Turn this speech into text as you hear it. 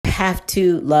have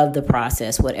to love the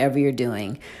process, whatever you're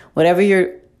doing, whatever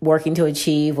you're working to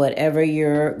achieve, whatever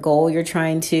your goal you're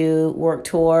trying to work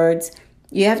towards,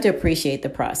 you have to appreciate the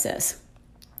process.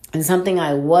 And something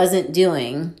I wasn't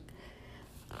doing,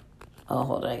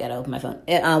 hold on, I gotta open my phone.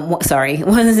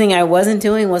 One thing I wasn't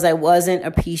doing was I wasn't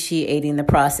appreciating the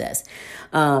process.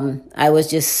 I was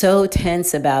just so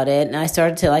tense about it, and I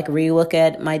started to relook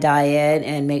at my diet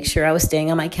and make sure I was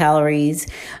staying on my calories.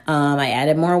 I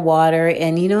added more water,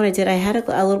 and you know what I did? I had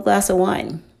a little glass of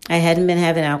wine. I hadn't been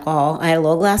having alcohol. I had a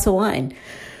little glass of wine,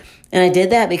 and I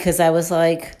did that because I was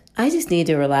like, I just need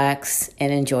to relax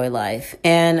and enjoy life.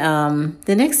 And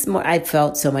the next morning, I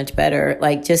felt so much better,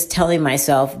 just telling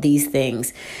myself these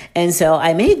things. And so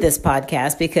I made this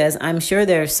podcast because I'm sure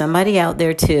there's somebody out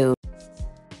there too.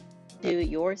 Do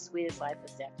Your Sweetest Life with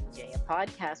Stephanie J, a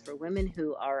podcast for women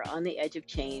who are on the edge of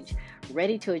change,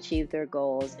 ready to achieve their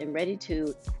goals, and ready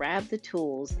to grab the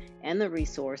tools and the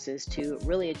resources to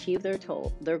really achieve their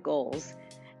goals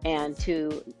and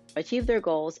to achieve their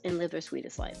goals and live their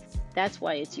sweetest life. That's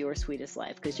why it's your sweetest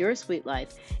life, because your sweet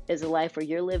life is a life where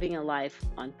you're living a life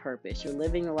on purpose. You're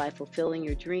living a life fulfilling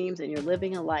your dreams, and you're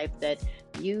living a life that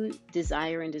you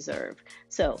desire and deserve.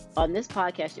 So on this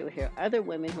podcast, you'll hear other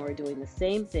women who are doing the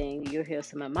same thing. You'll hear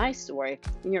some of my story,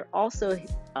 and you'll also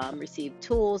receive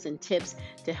tools and tips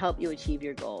to help you achieve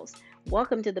your goals.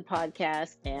 Welcome to the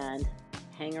podcast, and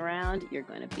hang around. You're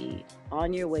going to be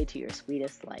on your way to your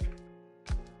sweetest life.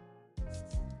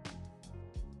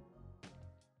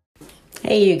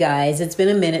 Hey, you guys, it's been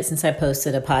a minute since I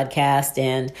posted a podcast,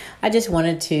 and I just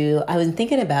wanted to, I was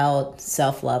thinking about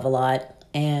self-love a lot,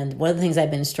 and one of the things I've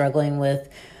been struggling with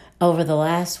over the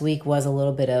last week was a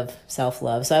little bit of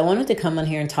self-love. So I wanted to come on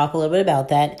here and talk a little bit about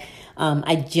that.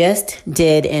 I just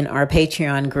did in our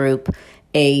Patreon group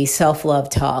a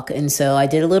self-love talk, and so I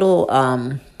did a little,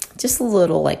 just a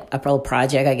little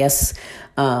project, I guess.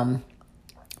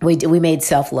 We made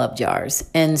self-love jars.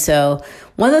 And so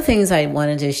one of the things I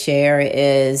wanted to share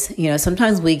is,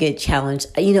 sometimes we get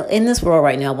challenged. In this world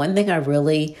right now, one thing I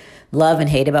really love and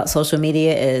hate about social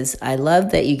media is I love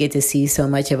that you get to see so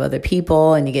much of other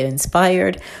people and you get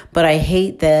inspired, but I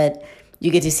hate that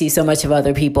you get to see so much of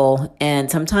other people,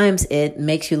 and sometimes it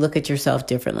makes you look at yourself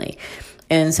differently.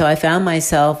 And so I found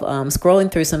myself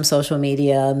scrolling through some social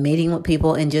media, meeting with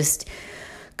people, and just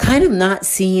kind of not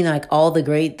seeing all the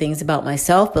great things about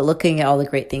myself, but looking at all the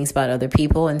great things about other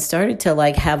people, and started to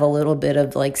have a little bit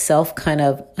of self kind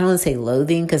of, I don't want to say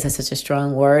loathing because that's such a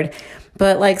strong word,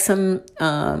 but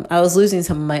I was losing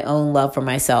some of my own love for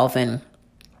myself. And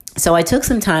so I took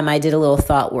some time, I did a little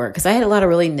thought work because I had a lot of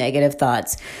really negative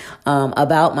thoughts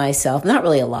about myself, not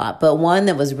really a lot, but one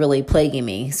that was really plaguing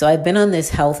me. So I've been on this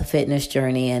health fitness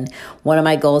journey, and one of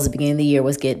my goals at the beginning of the year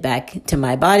was get back to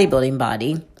my bodybuilding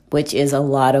body, which is a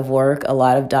lot of work, a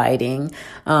lot of dieting.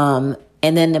 And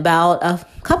then about a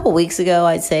couple weeks ago,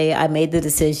 I'd say I made the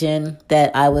decision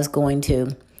that I was going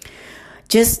to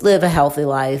just live a healthy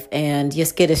life and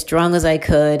just get as strong as I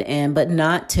could, but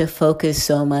not to focus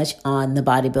so much on the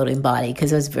bodybuilding body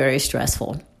because it was very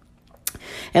stressful.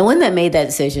 And when I made that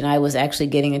decision, I was actually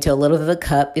getting into a little bit of a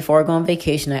cut before I go on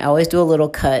vacation. I always do a little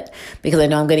cut because I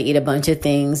know I'm going to eat a bunch of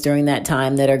things during that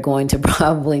time that are going to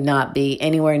probably not be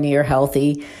anywhere near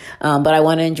healthy. But I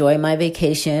want to enjoy my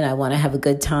vacation. I want to have a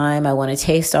good time. I want to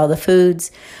taste all the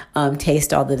foods,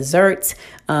 taste all the desserts.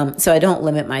 So I don't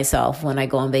limit myself when I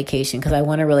go on vacation because I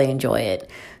want to really enjoy it.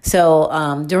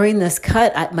 So during this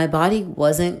cut, my body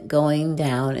wasn't going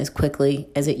down as quickly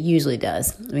as it usually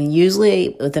does. I mean,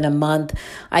 usually within a month,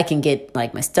 I can get my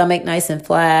stomach nice and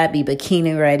flat, be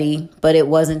bikini ready, but it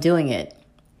wasn't doing it.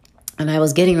 And I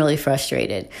was getting really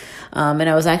frustrated. And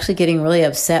I was actually getting really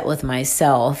upset with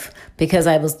myself because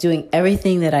I was doing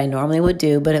everything that I normally would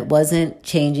do, but it wasn't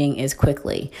changing as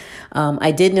quickly.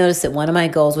 I did notice that one of my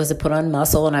goals was to put on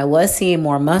muscle, and I was seeing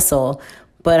more muscle,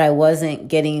 but I wasn't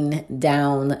getting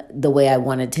down the way I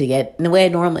wanted to get, the way I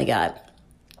normally got.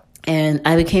 And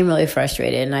I became really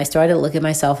frustrated, and I started to look at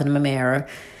myself in the mirror,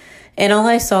 and all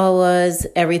I saw was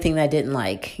everything that I didn't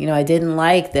like. I didn't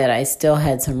like that I still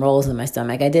had some rolls in my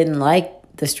stomach. I didn't like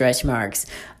the stretch marks.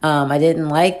 I didn't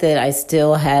like that I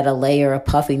still had a layer of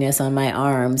puffiness on my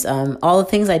arms. All the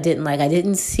things I didn't like, I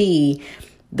didn't see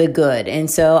the good. And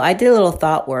so I did a little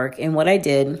thought work, and what I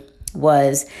did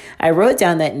was I wrote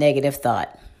down that negative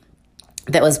thought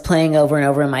that was playing over and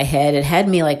over in my head. It had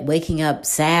me waking up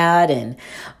sad, and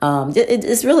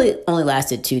it's really only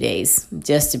lasted 2 days,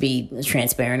 just to be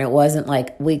transparent. It wasn't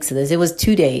weeks of this. It was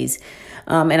 2 days.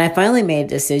 And I finally made a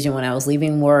decision when I was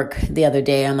leaving work the other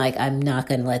day. I'm like, I'm not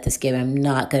going to let this get me. I'm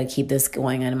not going to keep this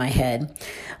going on in my head.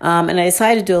 And I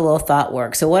decided to do a little thought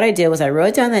work. So what I did was I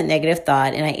wrote down that negative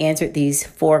thought and I answered these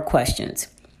 4 questions.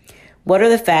 What are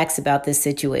the facts about this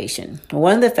situation?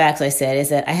 One of the facts I said is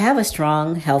that I have a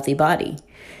strong, healthy body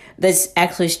that's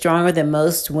actually stronger than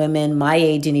most women my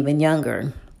age and even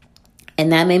younger.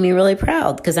 And that made me really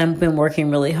proud because I've been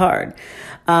working really hard.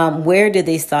 Where did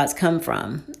these thoughts come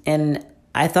from? And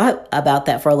I thought about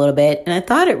that for a little bit. And I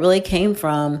thought it really came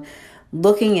from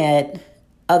looking at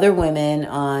other women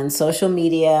on social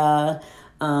media,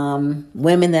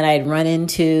 women that I'd run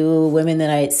into, women that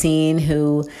I had seen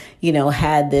who,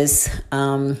 had this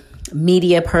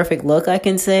media perfect look, I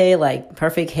can say, like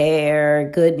perfect hair,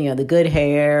 good, the good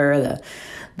hair,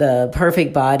 the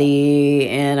perfect body.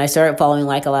 And I started following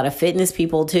like a lot of fitness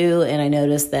people too. And I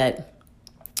noticed that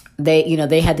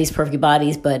they had these perfect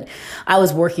bodies, but I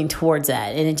was working towards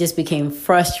that. And it just became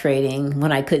frustrating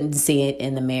when I couldn't see it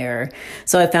in the mirror.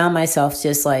 So I found myself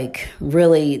just like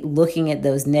really looking at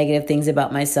those negative things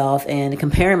about myself and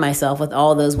comparing myself with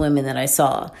all those women that I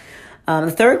saw.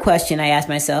 The third question I asked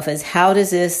myself is, how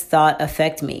does this thought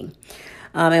affect me?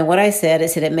 And what I said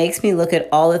is that it makes me look at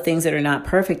all the things that are not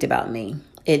perfect about me.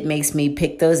 It makes me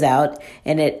pick those out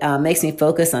and it makes me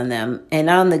focus on them and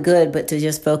not on the good, but to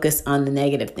just focus on the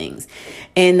negative things.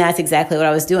 And that's exactly what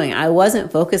I was doing. I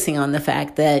wasn't focusing on the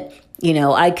fact that,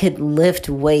 I could lift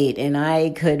weight and I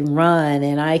could run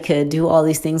and I could do all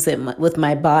these things with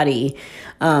my body.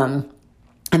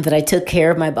 And that I took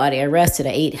care of my body. I rested.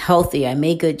 I ate healthy. I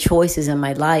made good choices in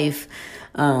my life.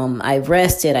 I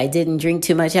rested. I didn't drink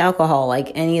too much alcohol,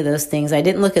 like any of those things. I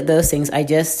didn't look at those things. I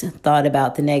just thought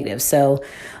about the negative. So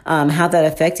how that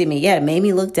affected me, it made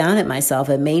me look down at myself.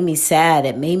 It made me sad.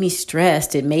 It made me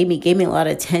stressed. It gave me a lot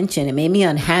of tension. It made me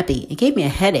unhappy. It gave me a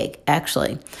headache,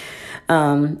 actually.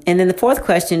 And then the fourth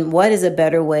question, what is a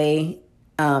better way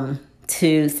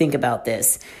to think about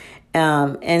this?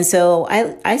 And so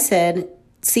I said,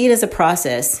 see it as a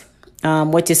process.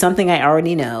 Which is something I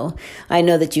already know. I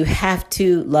know that you have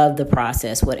to love the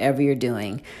process, whatever you're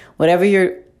doing, whatever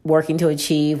you're working to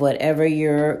achieve, whatever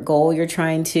your goal you're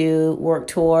trying to work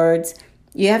towards,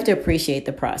 you have to appreciate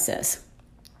the process.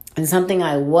 And something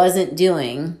I wasn't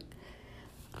doing.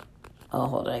 Oh,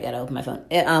 hold on. I got to open my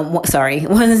phone. Sorry.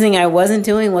 One thing I wasn't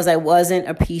doing was I wasn't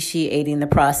appreciating the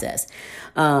process.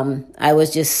 I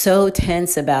was just so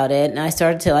tense about it. And I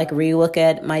started to relook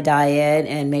at my diet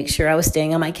and make sure I was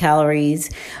staying on my calories.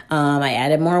 I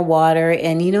added more water.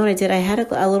 And you know what I did? I had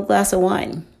a little glass of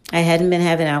wine. I hadn't been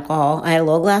having alcohol. I had a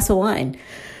little glass of wine.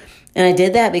 And I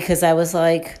did that because I was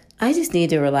like, I just need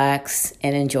to relax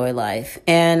and enjoy life.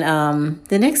 And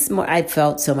the next morning, I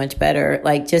felt so much better,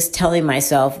 just telling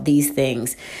myself these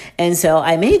things. And so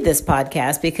I made this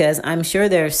podcast because I'm sure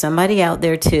there's somebody out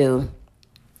there too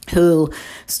who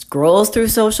scrolls through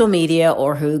social media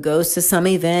or who goes to some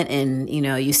event and,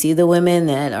 you see the women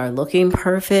that are looking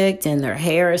perfect and their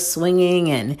hair is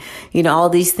swinging and, all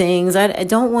these things. I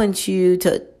don't want you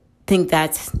to think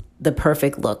that's the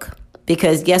perfect look,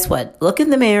 because guess what? Look in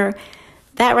the mirror.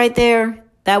 That right there,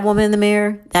 that woman in the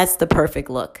mirror, that's the perfect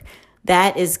look.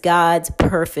 That is God's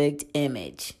perfect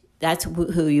image. That's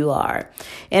who you are.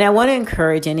 And I want to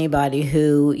encourage anybody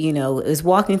who, is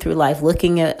walking through life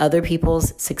looking at other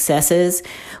people's successes,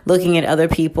 looking at other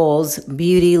people's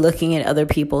beauty, looking at other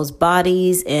people's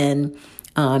bodies, and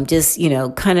just,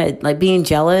 kind of being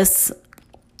jealous.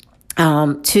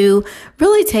 To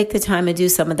really take the time to do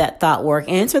some of that thought work,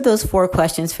 answer those 4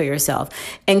 questions for yourself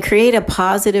and create a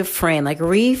positive frame,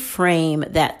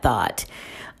 reframe that thought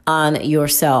on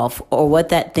yourself or what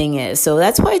that thing is. So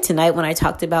that's why tonight when I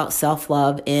talked about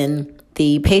self-love in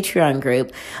the Patreon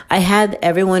group, I had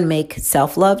everyone make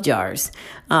self-love jars.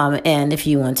 And if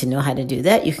you want to know how to do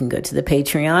that, you can go to the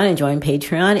Patreon and join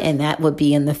Patreon, and that would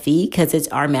be in the fee because it's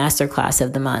our masterclass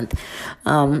of the month.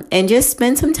 And just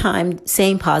spend some time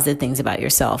saying positive things about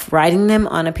yourself, writing them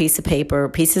on pieces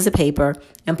of paper,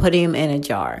 and putting them in a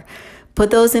jar. Put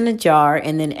those in a jar,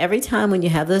 and then every time when you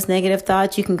have those negative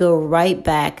thoughts, you can go right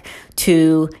back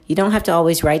to, you don't have to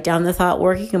always write down the thought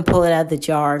work. You can pull it out of the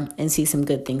jar and see some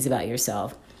good things about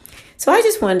yourself. So I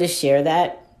just wanted to share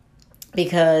that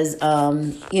because,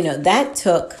 that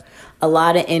took a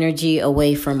lot of energy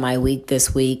away from my week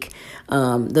this week.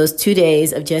 Those 2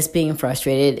 days of just being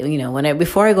frustrated,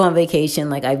 before I go on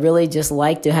vacation, I really just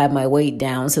like to have my weight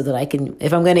down so that I can,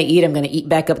 if I'm going to eat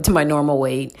back up to my normal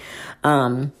weight.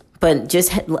 But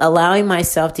just allowing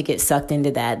myself to get sucked into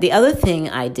that. The other thing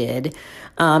I did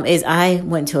is I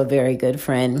went to a very good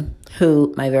friend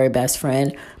my very best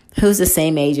friend, who's the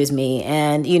same age as me.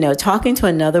 And, talking to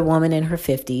another woman in her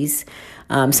 50s.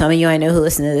 Some of you I know who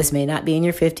listen to this may not be in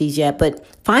your 50s yet, but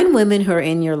find women who are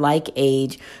in your like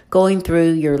age, going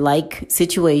through your like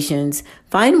situations.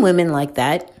 Find women like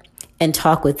that and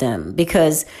talk with them,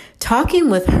 because talking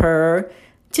with her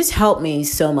just helped me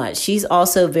so much. She's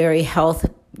also very health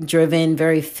driven,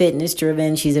 very fitness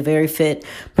driven. She's a very fit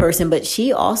person, but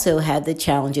she also had the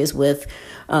challenges with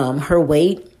her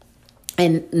weight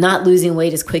and not losing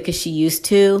weight as quick as she used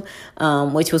to,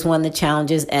 which was one of the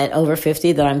challenges at over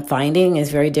 50 that I'm finding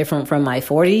is very different from my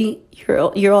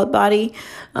 40-year-old body,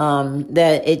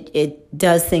 that it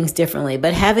does things differently.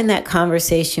 But having that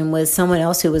conversation with someone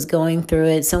else who was going through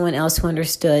it, someone else who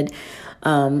understood,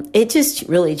 it just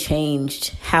really changed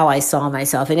how I saw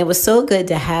myself. And it was so good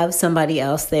to have somebody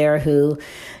else there who,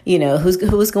 who's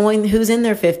in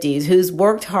their 50s, who's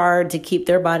worked hard to keep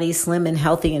their body slim and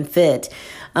healthy and fit,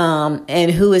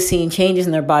 and who is seeing changes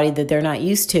in their body that they're not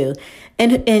used to.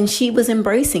 And she was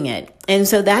embracing it. And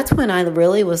so that's when I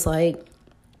really was like,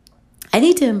 I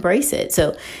need to embrace it.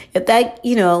 So if that,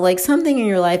 like something in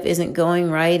your life isn't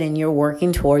going right and you're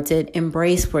working towards it,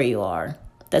 embrace where you are.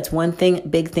 That's one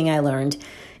big thing I learned.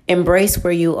 Embrace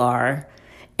where you are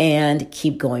and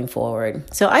keep going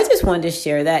forward. So I just wanted to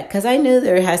share that because I knew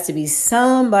there has to be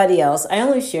somebody else. I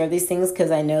only share these things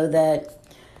because I know that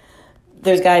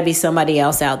there's got to be somebody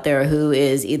else out there who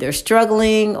is either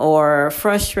struggling or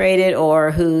frustrated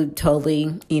or who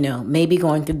totally, maybe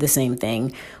going through the same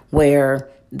thing where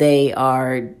they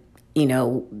are,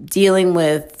 dealing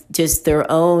with just their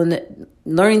own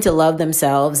learning to love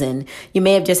themselves. And you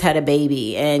may have just had a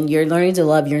baby and you're learning to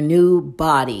love your new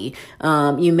body.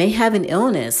 You may have an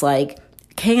illness like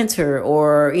cancer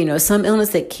or, some illness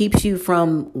that keeps you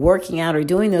from working out or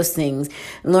doing those things,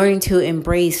 learning to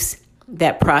embrace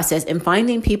that process and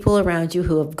finding people around you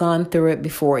who have gone through it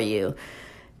before you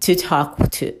to talk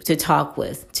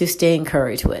with, to stay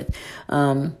encouraged with.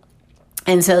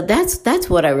 And so that's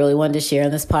what I really wanted to share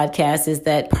in this podcast, is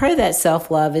that part of that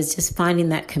self-love is just finding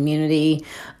that community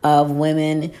of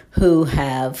women who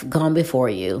have gone before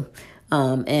you,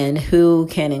 and who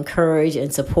can encourage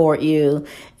and support you,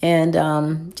 and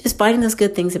just finding those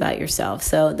good things about yourself.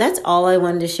 So that's all I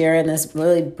wanted to share in this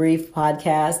really brief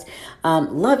podcast.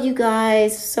 Love you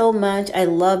guys so much. I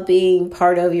love being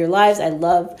part of your lives. I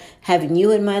love having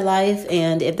you in my life.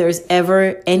 And if there's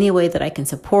ever any way that I can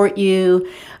support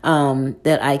you,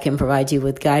 that I can provide you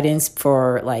with guidance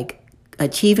for like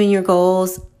achieving your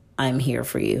goals, I'm here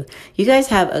for you. You guys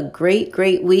have a great,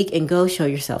 great week and go show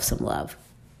yourself some love.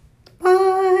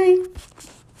 Bye.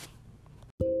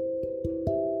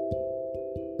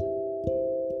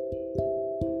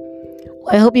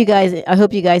 I hope you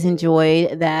guys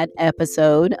enjoyed that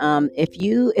episode.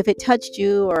 If it touched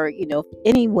you or,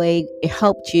 any way it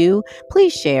helped you,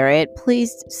 please share it.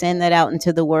 Please send that out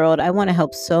into the world. I want to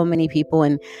help so many people,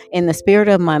 and in the spirit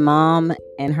of my mom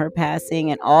and her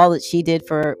passing and all that she did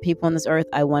for people on this earth,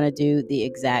 I want to do the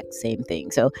exact same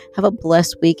thing. So have a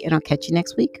blessed week and I'll catch you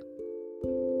next week.